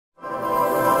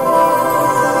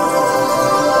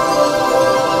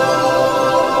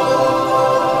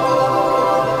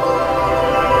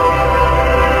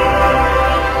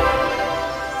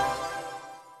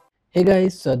Hey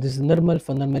guys, this is Nirmal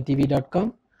from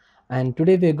NirmalTV.com, and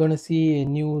today we're going to see a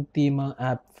new Thema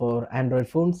app for Android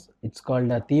phones. It's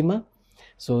called Thema.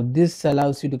 So this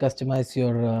allows you to customize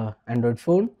your Android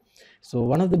phone. So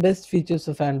one of the best features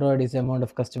of Android is the amount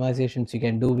of customizations you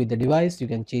can do with the device. You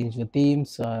can change the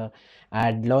themes,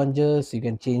 add launchers, you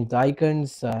can change the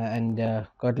icons, and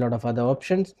got a lot of other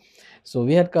options. So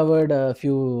we had covered a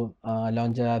few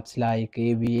launcher apps like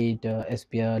AV8,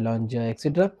 Sphere launcher,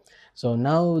 etc. So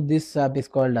now this app is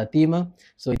called Thema.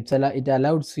 So it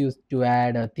allows you to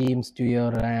add themes to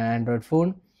your Android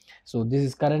phone. So this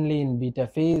is currently in beta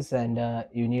phase, and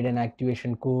you need an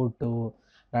activation code to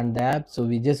run the app. So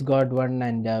we just got one,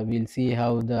 and we'll see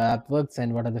how the app works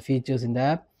and what are the features in the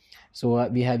app. So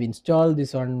we have installed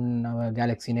this on our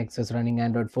Galaxy Nexus running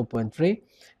Android 4.3,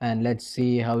 and let's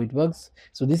see how it works.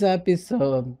 So this app is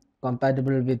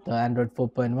compatible with Android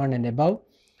 4.1 and above.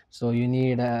 So you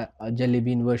need a Jelly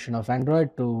Bean version of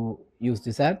Android to use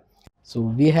this app. So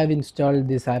we have installed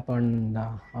this app on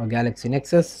our Galaxy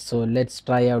Nexus. So let's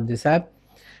try out this app.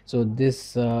 So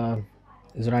this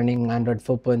is running Android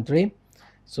 4.3.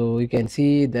 So you can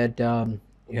see that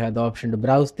you have the option to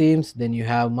browse themes, then you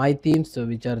have my themes, so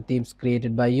which are themes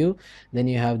created by you, then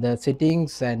you have the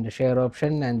settings and the share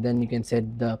option, and then you can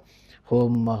set the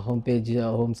home page,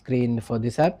 home screen for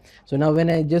this app. So now when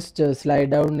I just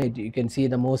slide down it, you can see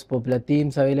the most popular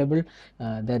themes available.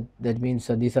 That means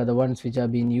these are the ones which are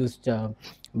being used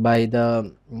by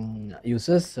the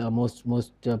users, most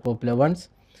popular ones.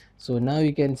 So now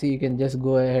you can see, you can just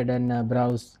go ahead and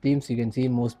browse themes. You can see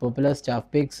most popular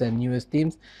staff picks and newest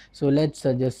themes. So let's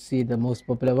just see the most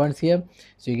popular ones here.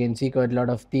 So you can see quite a lot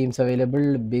of themes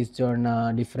available based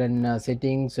on different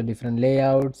settings, so different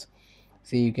layouts.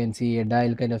 See, you can see a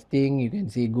dial kind of thing, you can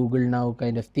see Google Now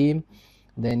kind of theme,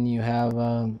 then you have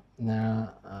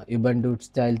Ubuntu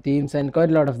style themes, and quite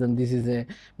a lot of them. This is a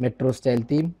Metro style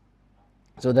theme.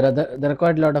 So there are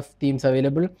quite a lot of themes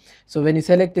available. So when you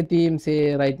select a theme,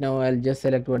 say right now I'll just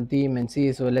select one theme and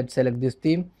see. So let's select this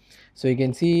theme. So you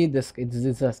can see this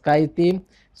is a sky theme.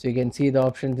 So you can see the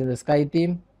options in the sky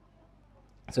theme.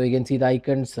 So you can see the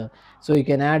icons. So you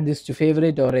can add this to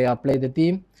favorite, or apply the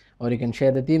theme, or you can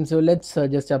share the theme. So let's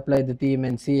just apply the theme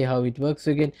and see how it works.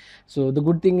 So you can, so the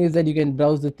good thing is that you can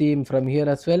browse the theme from here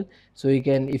as well. So you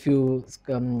can, if you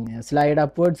slide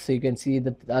upwards, so you can see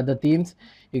the other themes.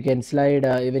 You can slide,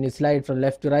 when you slide from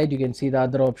left to right, you can see the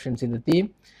other options in the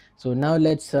theme. So now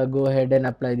let's go ahead and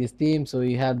apply this theme. So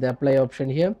you have the apply option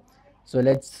here. So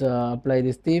let's apply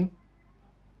this theme.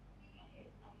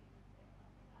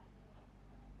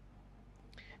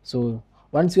 So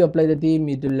once you apply the theme,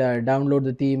 it will download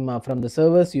the theme from the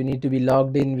servers. You need to be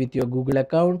logged in with your Google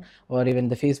account or even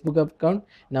the Facebook account.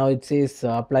 Now it says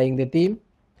applying the theme.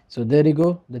 So there you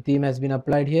go, the theme has been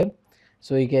applied here.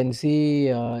 So you can see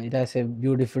it has a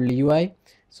beautiful UI.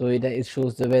 So it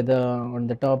shows the weather on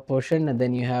the top portion, and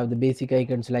then you have the basic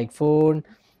icons like phone,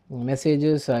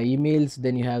 messages, emails,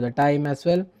 then you have the time as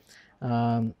well.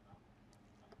 um,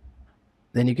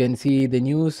 then you can see the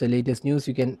news, the latest news.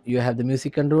 You have the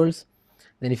music controls.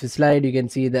 Then if you slide, you can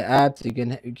see the apps.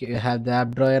 You have the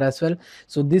app drawer as well.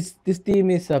 So this theme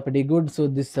is pretty good. So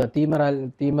this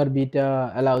themer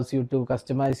beta allows you to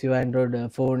customize your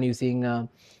Android phone using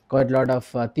quite a lot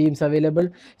of themes available.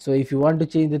 So if you want to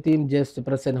change the theme, just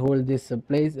press and hold this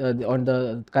place on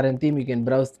the current theme. You can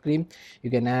browse screen, you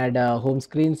can add home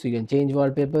screen, so you can change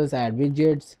wallpapers, add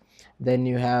widgets, then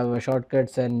you have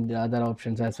shortcuts and other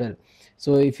options as well.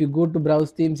 So if you go to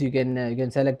browse themes, you can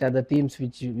select other themes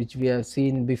which we have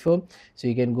seen before. So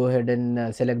you can go ahead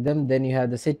and select them. Then you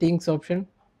have the settings option.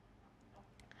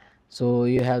 So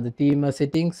you have the theme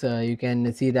settings. You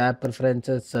can see the app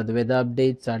preferences, the weather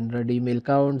updates, Android email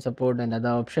count, support, and other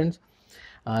options.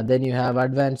 Then you have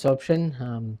advanced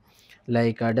option,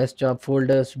 like desktop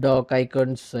folders, dock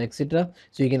icons, etc.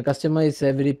 So you can customize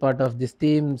every part of this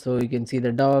theme. So you can see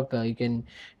the dock. You can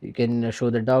show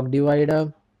the dock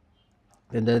divider.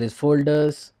 Then there is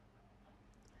folders.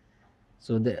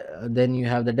 So then you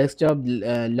have the desktop,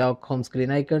 lock home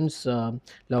screen icons,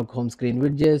 lock home screen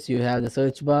widgets. You have the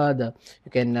search bar.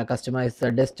 You can customize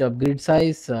the desktop grid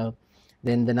size.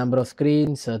 Then the number of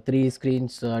screens, 3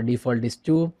 screens, default is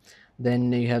 2.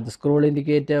 Then you have the scroll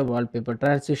indicator, wallpaper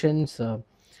transitions.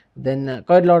 Then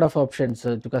quite a lot of options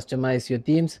to customize your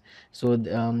themes. So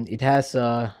it has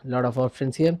a lot of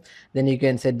options here. Then you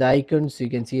can set the icons. You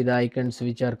can see the icons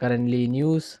which are currently in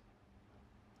use.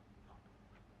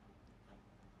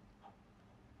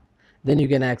 Then you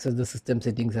can access the system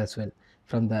settings as well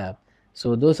from the app.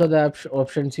 So those are the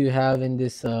options you have in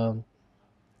this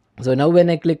So now when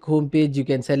I click home page, you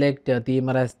can select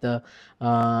Themer as the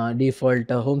default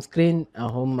home screen,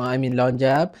 launch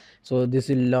app. So this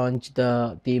will launch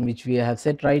the theme which we have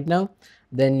set right now.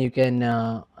 Then you can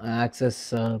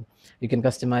access, you can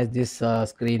customize this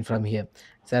screen from here.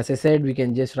 So as I said, we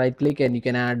can just right click and you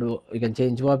can add, you can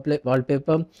change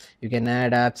wallpaper, you can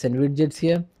add apps and widgets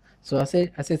here. So as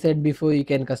I said before, you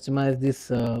can customize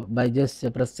this by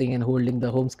just pressing and holding the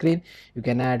home screen. You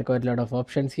can add quite a lot of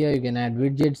options here. You can add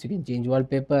widgets, you can change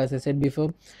wallpaper as I said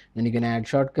before, then you can add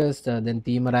shortcuts, then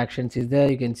theme or actions is there.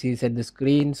 You can see set the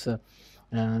screens,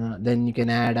 then you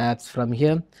can add apps from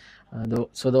here.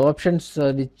 So the options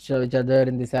which are there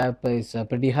in this app is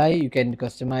pretty high. You can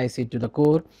customize it to the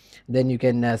core. Then you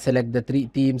can select the 3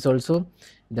 themes also.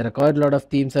 There are quite a lot of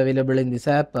themes available in this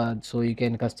app, so you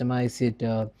can customize it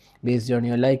based on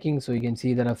your liking. So you can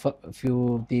see there are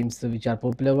few themes which are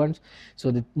popular ones.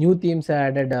 So the new themes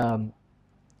are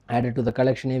added to the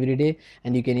collection every day,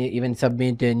 and you can even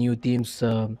submit new themes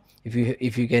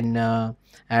if you can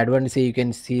add one. Say you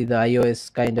can see the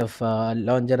iOS kind of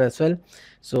launcher as well.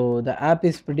 So the app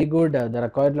is pretty good. There are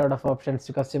quite a lot of options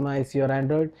to customize your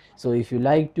Android. So if you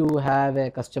like to have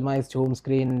a customized home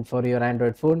screen for your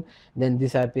Android phone, then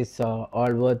this app is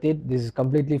all worth it. This is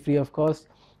completely free of cost.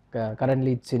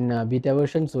 Currently it's in beta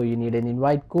version, so you need an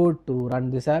invite code to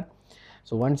run this app.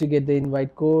 So once you get the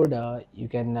invite code, you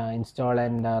can install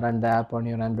and run the app on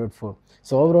your Android phone.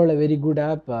 So overall, a very good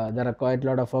app. There are quite a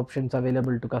lot of options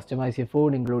available to customize your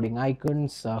phone, including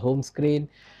icons, home screen,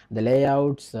 the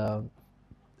layouts,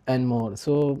 and more.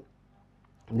 So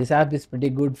this app is pretty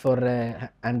good for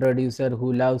Android user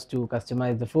who loves to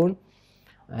customize the phone,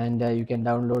 and you can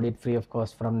download it free of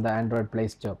cost from the Android Play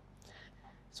Store.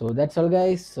 So that's all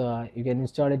guys. You can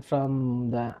install it from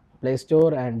the Play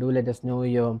Store, and do let us know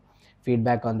your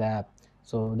feedback on the app.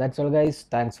 So that's all guys.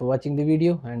 Thanks for watching the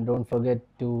video, and don't forget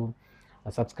to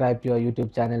subscribe to our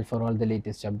YouTube channel for all the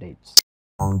latest updates.